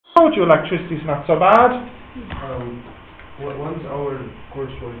Told you electricity's not so bad. When's our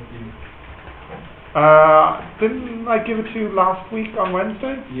course going to be? Didn't I give it to you last week on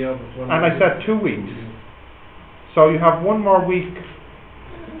Wednesday? Yeah, but when And I said 2 weeks. So you have 1 more week.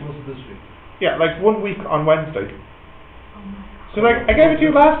 What's this week? Yeah, like 1 week on Wednesday. So like I gave it to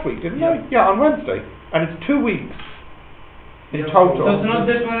you last week, didn't I? Yeah, on Wednesday. And it's 2 weeks in total. So it's not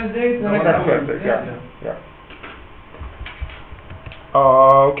this Wednesday, it's the next That's Wednesday. Wednesday, yeah.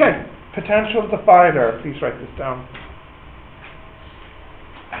 Okay, potential divider. Please write this down.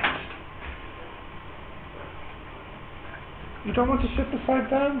 You don't want to sit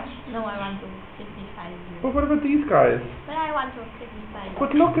beside them? No, I want to sit beside you. But what about these guys? But I want to sit beside you.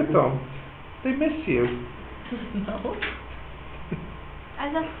 But look at them. They miss you. No.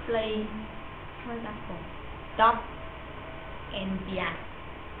 I just play, what is that called? Dot and Beyond.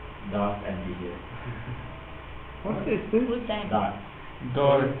 Dot and BDS. What is this? Who's that? Dot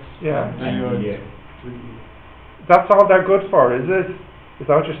Yeah. and BDS. That's all they're good for, is it? Is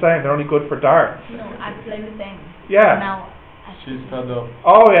that what you're saying? They're only good for darts? No, I play with them. Yeah. Now, She's fed up.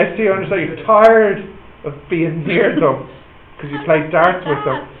 Oh, I see. I understand. You're tired of being near them because you play darts with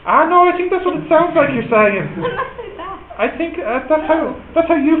them. Ah, no, I think that's what it sounds like you're saying. I'm not saying that. I think that's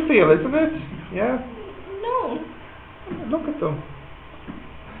how you feel, isn't it? Yeah. No. Look at them.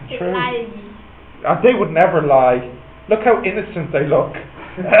 It's True. I. They would never lie. Look how innocent they look.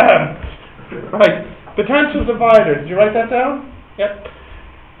 Right. Potential divider. Did you write that down? Yep.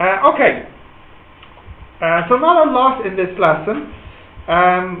 Okay. So not a lot in this lesson.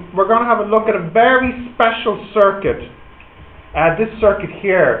 We're going to have a look at a very special circuit. This circuit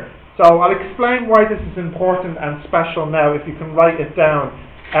here. So I'll explain why this is important and special now, if you can write it down.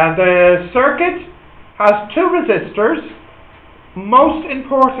 And the circuit has 2 resistors. Most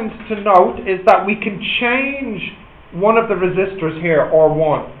important to note is that we can change one of the resistors here, or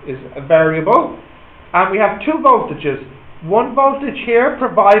 1 is a variable. And we have 2 voltages. One voltage here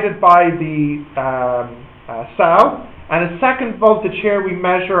provided by the cell, and a second voltage here we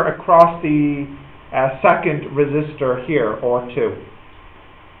measure across the second resistor here, or 2.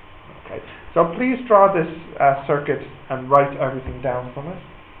 Okay, so please draw this circuit and write everything down from it.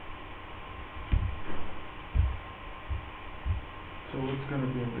 So what's going to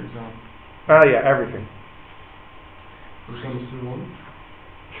be in the exam? Yeah, everything. Semester 1?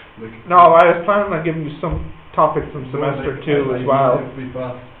 No, I was planning on giving you some topics from semester 2 as well. If we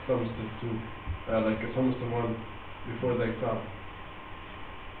pass semester 2, like a semester 1 before the exam.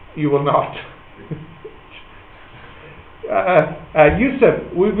 You will not.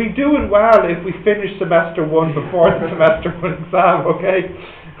 Yusuf, we'll be doing well if we finish semester 1 before the semester 1 exam, okay?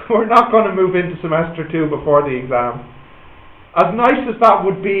 We're not going to move into semester 2 before the exam. As nice as that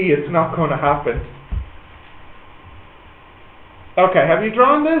would be, it's not going to happen. Okay, have you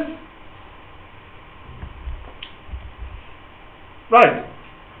drawn this? Right.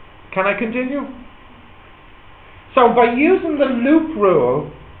 Can I continue? So by using the loop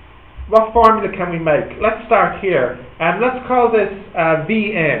rule, what formula can we make? Let's start here. And let's call this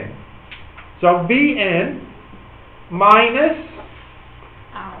Vn. So Vn minus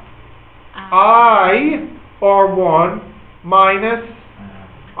I or 1 minus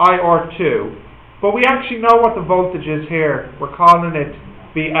I or 2. But we actually know what the voltage is here. We're calling it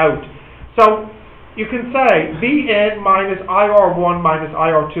V out. So you can say Vn minus I or 1 minus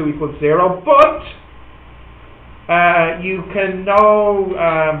I or 2 equals 0. But you can know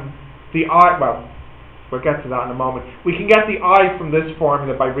the I, well, we'll get to that in a moment. We can get the I from this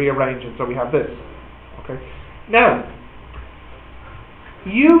formula by rearranging. So we have this. Okay. Now,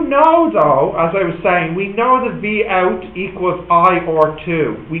 you know though, as I was saying, we know that V out equals I or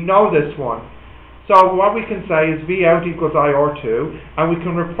 2. We know this one. So what we can say is V out equals I or 2, and we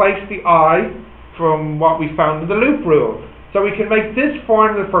can replace the I from what we found in the loop rule. So we can make this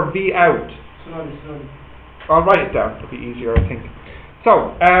formula for V out. Slowly. I'll write it down, it'll be easier I think.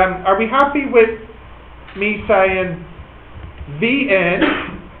 So, are we happy with me saying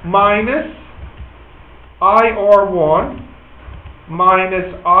Vn minus I or 1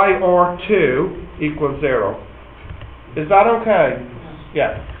 minus I or 2 equals 0? Is that okay?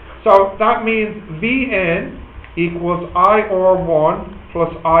 Yeah. So that means Vn equals I or 1 plus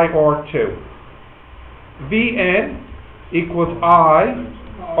I or 2. Vn equals I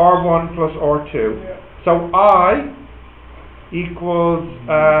or 1 plus or 2. So I equals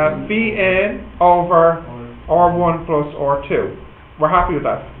Vn over R1 plus R2. We're happy with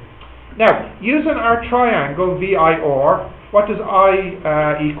that. Now, using our triangle VIR, what does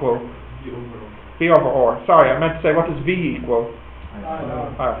I equal? V over R. Sorry, I meant to say, what does V equal?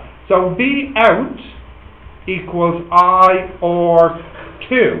 So V out equals I or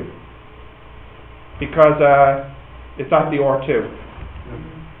 2 because it's at the R2.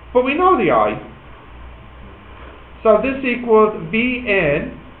 But we know the I. So this equals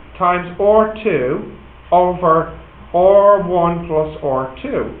Vn times R2 over R1 plus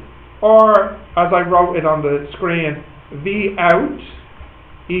R2. Or, as I wrote it on the screen, V out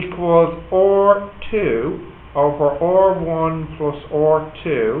equals R2 over R1 plus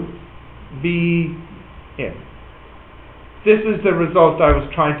R2 V in. This is the result I was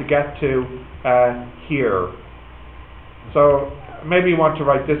trying to get to here. So maybe you want to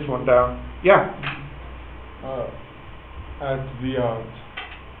write this one down. Yeah. At V out,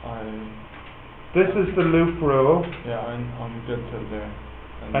 This is the loop rule, I'm good till there.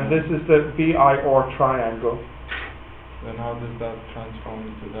 and this is the VIR triangle. Then how does that transform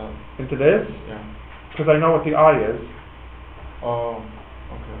into that? Into this, Yeah. because I know what the I is. Oh,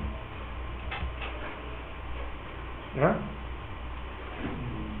 okay. Yeah.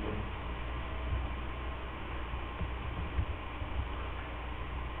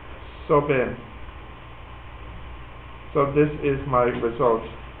 Sub in. So this is my result.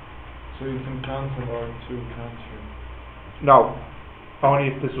 So you can cancel R2, can't you? No, only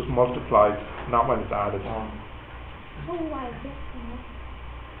if this was multiplied, not when it's added. Oh. Oh, why is this one?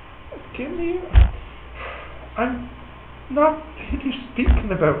 Give me. I'm not really speaking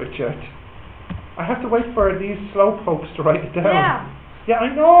about it yet. I have to wait for these slowpokes to write it down. Yeah. Yeah,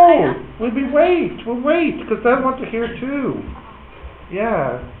 I know. We'll wait, because they'll want to hear too.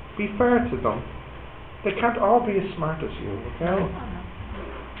 Yeah, be fair to them. They can't all be as smart as you, okay?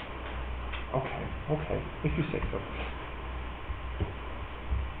 Okay, if you say so.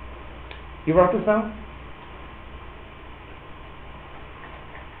 You wrote this down?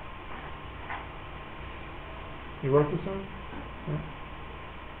 You wrote this down? Yeah.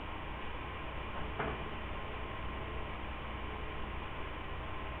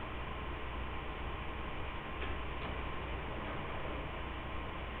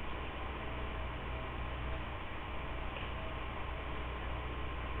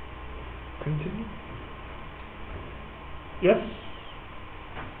 Continue. Yes?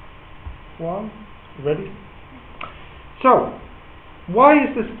 One? Ready? So, why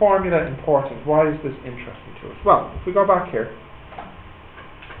is this formula important? Why is this interesting to us? Well, if we go back here.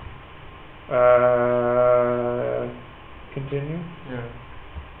 Continue. Yeah.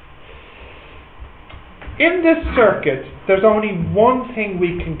 In this circuit, there's only one thing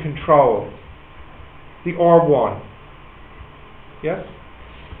we can control. The R1. Yes?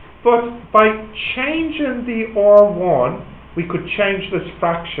 But by changing the R1, we could change this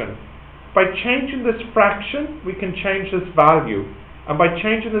fraction. By changing this fraction, we can change this value. And by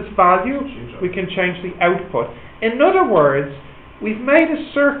changing this value, we can change the output. In other words, we've made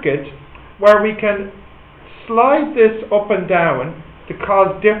a circuit where we can slide this up and down to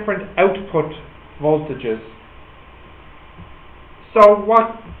cause different output voltages. So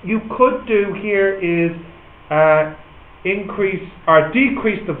what you could do here is increase or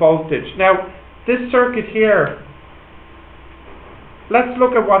decrease the voltage. Now, this circuit here, let's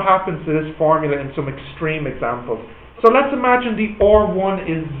look at what happens to this formula in some extreme examples. So let's imagine the R1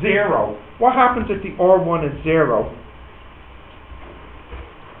 is 0. What happens if the R1 is 0?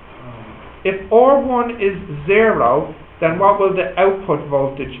 If R1 is 0, then what will the output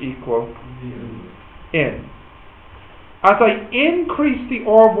voltage equal? In. As I increase the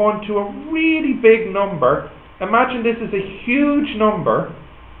R1 to a really big number, imagine this is a huge number,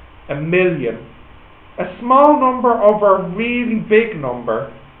 1 million. A small number over a really big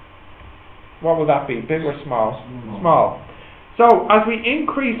number, what will that be? Big or small? Small. So as we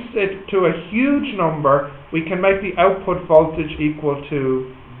increase it to a huge number, we can make the output voltage equal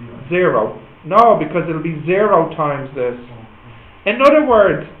to 0. No, because it'll be 0 times this. In other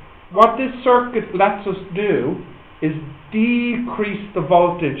words, what this circuit lets us do is decrease the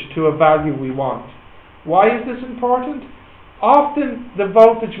voltage to a value we want. Why is this important? Often the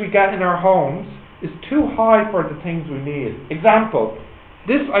voltage we get in our homes is too high for the things we need. Example,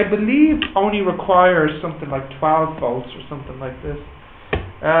 this I believe only requires something like 12 volts or something like this.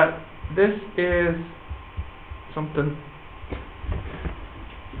 This is something.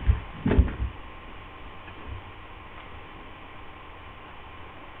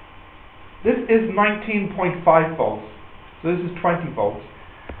 This is 19.5 volts. So this is 20 volts.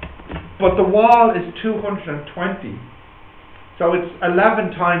 But the wall is 220. So it's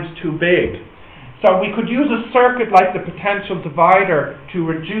 11 times too big. So we could use a circuit like the potential divider to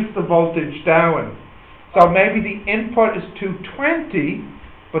reduce the voltage down. So maybe the input is 220,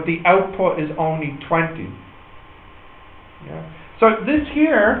 but the output is only 20. Yeah. So this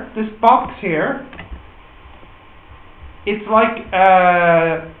here, this box here, it's like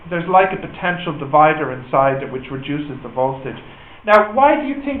there's like a potential divider inside it which reduces the voltage. Now, why do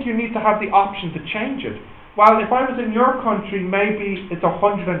you think you need to have the option to change it? Well, if I was in your country, maybe it's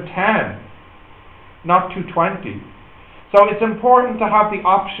 110, not 220. So it's important to have the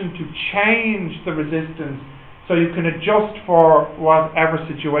option to change the resistance so you can adjust for whatever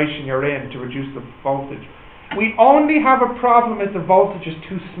situation you're in to reduce the voltage. We only have a problem if the voltage is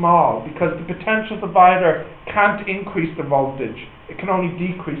too small, because the potential divider can't increase the voltage. It can only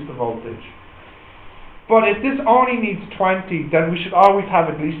decrease the voltage. But if this only needs 20, then we should always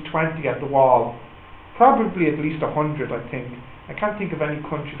have at least 20 at the wall. Probably at least 100, I think. I can't think of any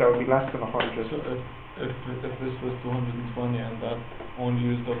country that would be less than 100. So if this was 220 and that only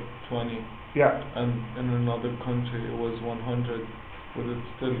used up 20, Yeah. and in another country it was 100, would it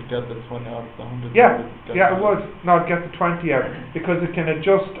still get the 20 out of the 100? Yeah, Would it get yeah, it the- would. No, it'd get the 20 out, because it can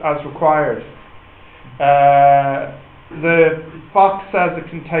adjust as required. The box says it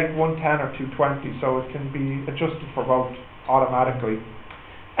can take 110 or 220, so it can be adjusted for both automatically.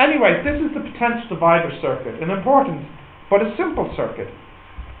 Anyway, this is the potential divider circuit, an important but a simple circuit.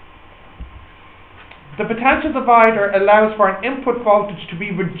 The potential divider allows for an input voltage to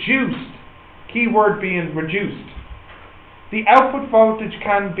be reduced, key word being reduced. The output voltage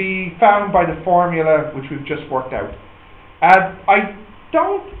can be found by the formula which we've just worked out. I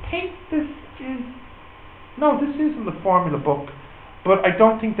don't think this is in the formula book, but I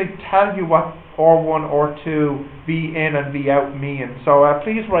don't think they tell you what R1, R2, V in and V out mean, so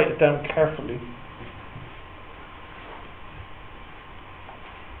please write it down carefully.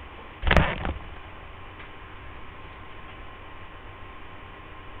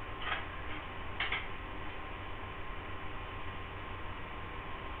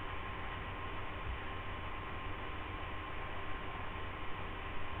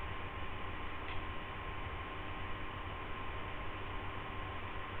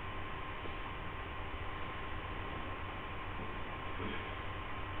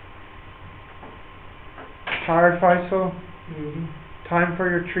 Tired, Faisal? Time for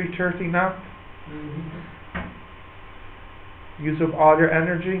your 3:30 nap? Use up all your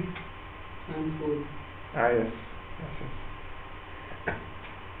energy? I'm full. Ah, yes. Yes.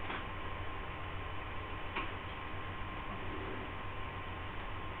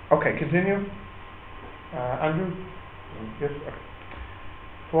 Okay, continue. Andrew? Yes, okay.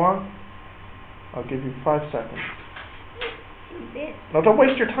 Go on. I'll give you 5 seconds. This. No, don't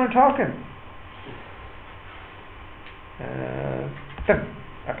waste your time talking. Okay.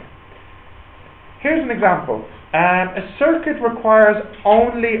 Here's an example. A circuit requires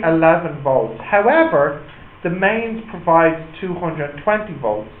only 11 volts. However, the mains provides 220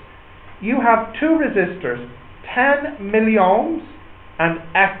 volts. You have two resistors, 10 milliohms and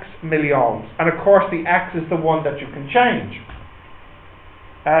X milliohms. And of course the X is the one that you can change.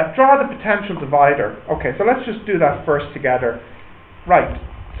 Draw the potential divider. Okay, so let's just do that first together. Right.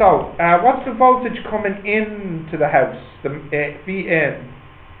 So, what's the voltage coming into the house? The V in.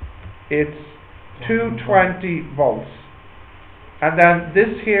 It's 220 volts. And then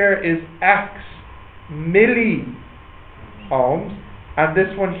this here is X milliohms. And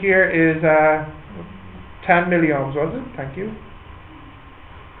this one here is 10 milliohms, was it? Thank you.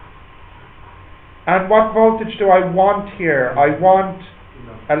 And what voltage do I want here? I want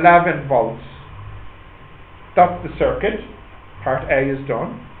 11 volts. That's the circuit. Part A is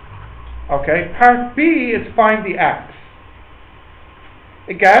done. Okay, part B is find the X.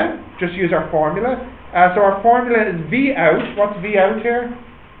 Again, just use our formula. So our formula is V out. What's V out here?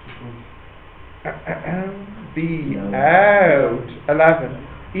 V out 11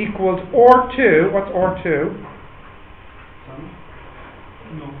 equals R2. What's R2?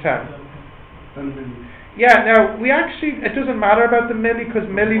 10. Yeah, now we actually, it doesn't matter about the milli because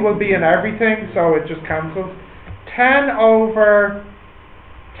milli will be in everything, so it just cancels. 10 over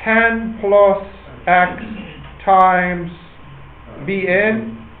 10 plus X times V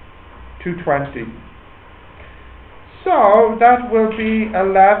in 220. So that will be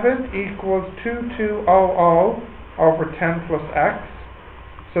 11 equals 2200 over 10 plus X.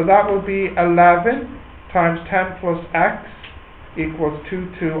 So that will be 11 times 10 plus X equals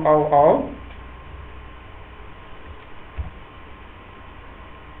 2200.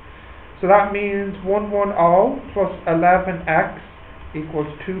 So that means 110 plus 11x equals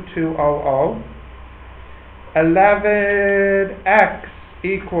 2200. 11x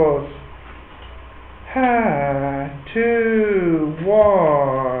equals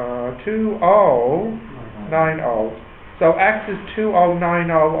 2090. So x is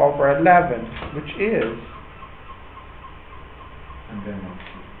 2090 over 11, which is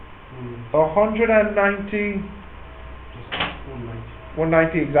 190 190.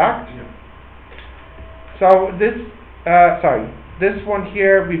 190 exact. Yeah. So this one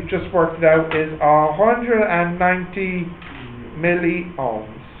here we've just worked it out is 190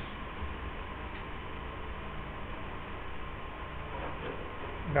 milliohms.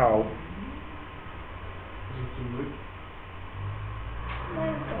 No. Is it too big?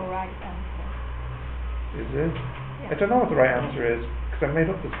 That's the right answer. Is it? Yeah. I don't know what the right answer is because I made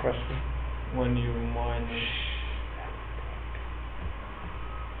up this question. When you minus.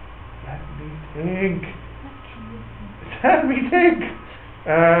 Let me think. Let me think.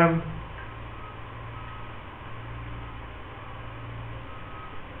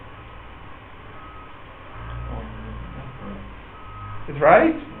 It's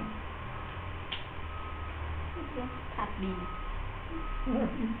right? Yes, happy. Let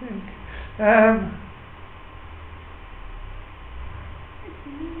me think. It's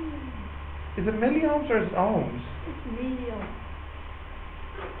million. Is it milliohms or is it ohms? It's million.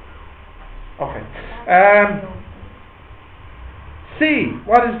 Okay. That's million. C,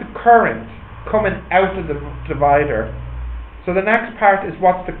 what is the current coming out of the divider? So the next part is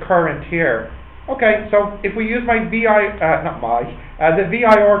what's the current here. Okay, so if we use my the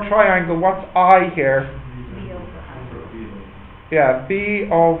VIR triangle, what's I here? B over I. Yeah, B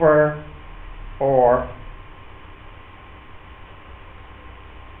over or.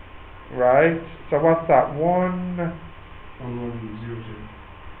 Right, so what's that? 1100.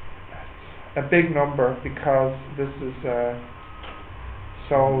 A big number because this is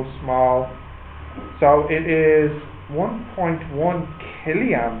so small. So it is 1.1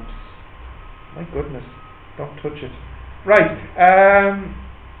 killiamps. My goodness, don't touch it. Right,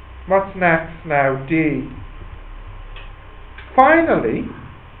 what's next now? D. Finally,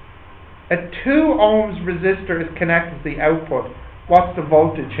 a 2 ohms resistor is connected to the output. What's the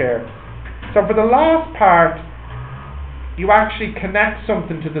voltage here? So for the last part, you actually connect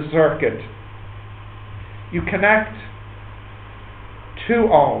something to the circuit. You connect 2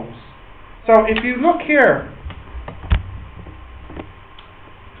 ohms. So if you look here,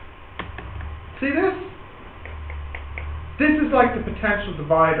 see this? This is like the potential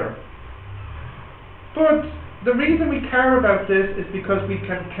divider. But the reason we care about this is because we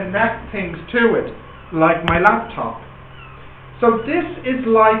can connect things to it, like my laptop. So this is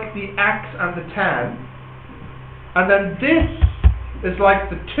like the X and the 10, and then this is like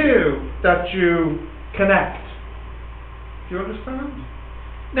the 2 that you connect. Do you understand?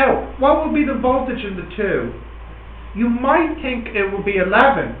 Now, what will be the voltage in the 2? You might think it will be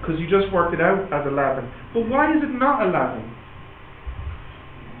 11 because you just worked it out as 11. But why is it not 11?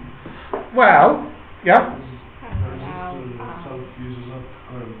 Well, yeah. Resistor itself uses up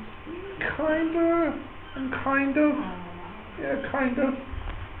current. Kinda, and kind of. Yeah, kind of.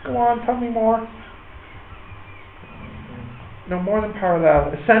 Go on, tell me more. No, more than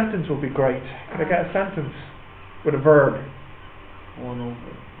parallel. A sentence would be great. Could I get a sentence with a verb? 1 over.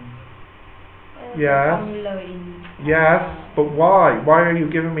 Yes. Formula in Yes, but why? Why are you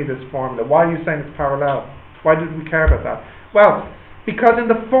giving me this formula? Why are you saying it's parallel? Why did we care about that? Well, because in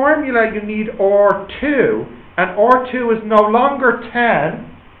the formula you need R2, and R2 is no longer 10,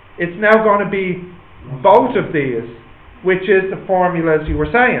 it's now going to be both of these, which is the formula as you were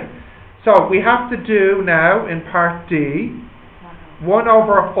saying. So we have to do now in part D, 1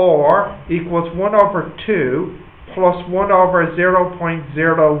 over R equals 1 over 2 plus 1 over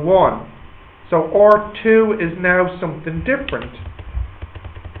 0.01. So R2 is now something different.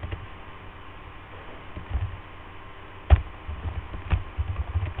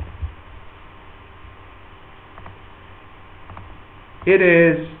 It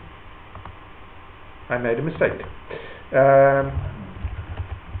is, I made a mistake. I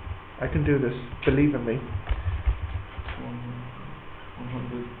can do this, believe in me.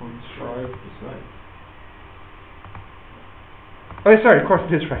 100.5 is right. Oh, sorry, of course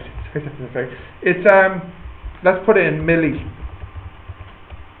it is right. It's, let's put it in milli.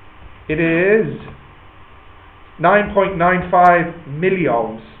 It is 9.95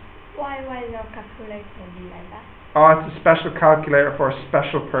 milliohms. Why your calculator be like that? Oh, it's a special calculator for a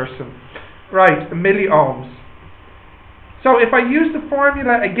special person. Right, milliohms. So if I use the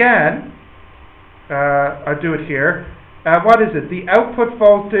formula again, I'll do it here. What is it? The output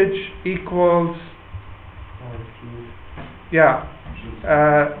voltage equals, yeah,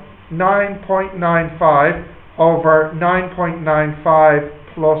 9.95 over 9.95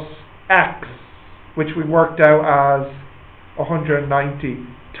 plus x, which we worked out as 190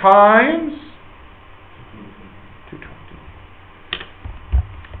 times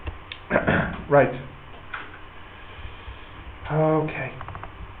 220. Right. Okay.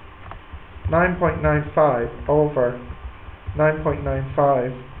 9.95 over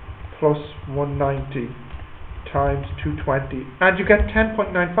 9.95 plus 190 times 220, and you get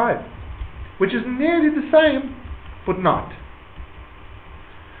 10.95, which is nearly the same, but not.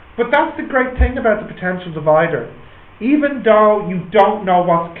 But that's the great thing about the potential divider. Even though you don't know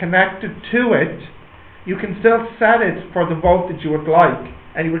what's connected to it, you can still set it for the voltage you would like,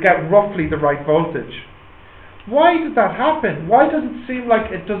 and you would get roughly the right voltage. Why did that happen? Why does it seem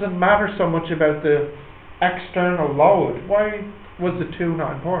like it doesn't matter so much about the external load? Why was the two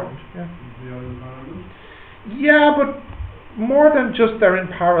not important? Yeah. The other parallel. Yeah, but more than just they're in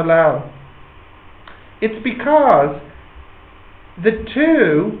parallel. It's because the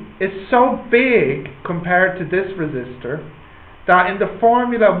 2 is so big compared to this resistor that in the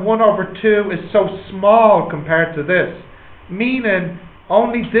formula 1/2 is so small compared to this, meaning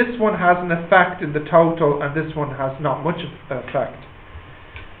only this one has an effect in the total and this one has not much of an effect.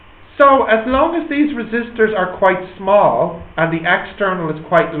 So as long as these resistors are quite small and the external is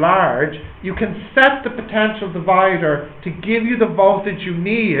quite large, you can set the potential divider to give you the voltage you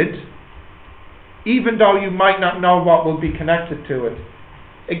need, even though you might not know what will be connected to it.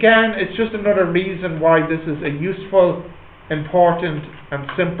 Again, it's just another reason why this is a useful, important and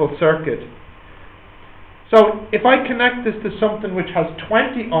simple circuit. So if I connect this to something which has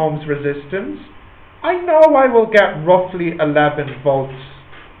 20 ohms resistance, I know I will get roughly 11 volts.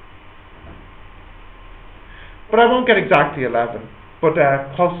 But I won't get exactly 11, but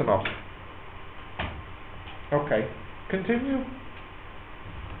close enough. Okay, continue.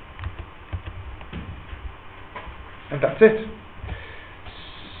 And that's it.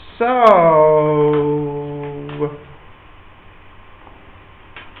 So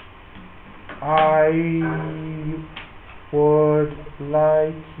I would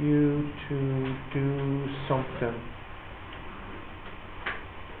like you to do something.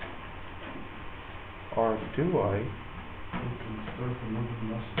 Or do I?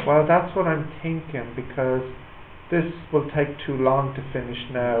 Well, that's what I'm thinking, because this will take too long to finish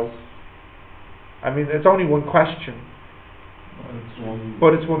now. I mean, it's only one question,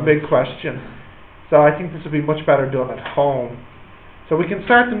 but it's one big question. So I think this would be much better done at home. So we can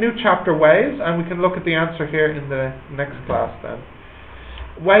start the new chapter, waves, and we can look at the answer here in the next class then.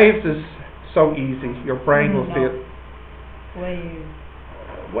 Waves is so easy, your brain will feel... Wave.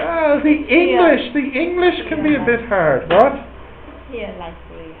 Well, the English can be a bit hard. What? Here, like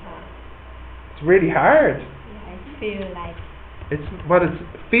really hard. It's really hard. Yeah, I feel like. It's what it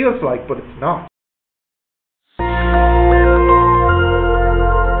feels like, but it's not.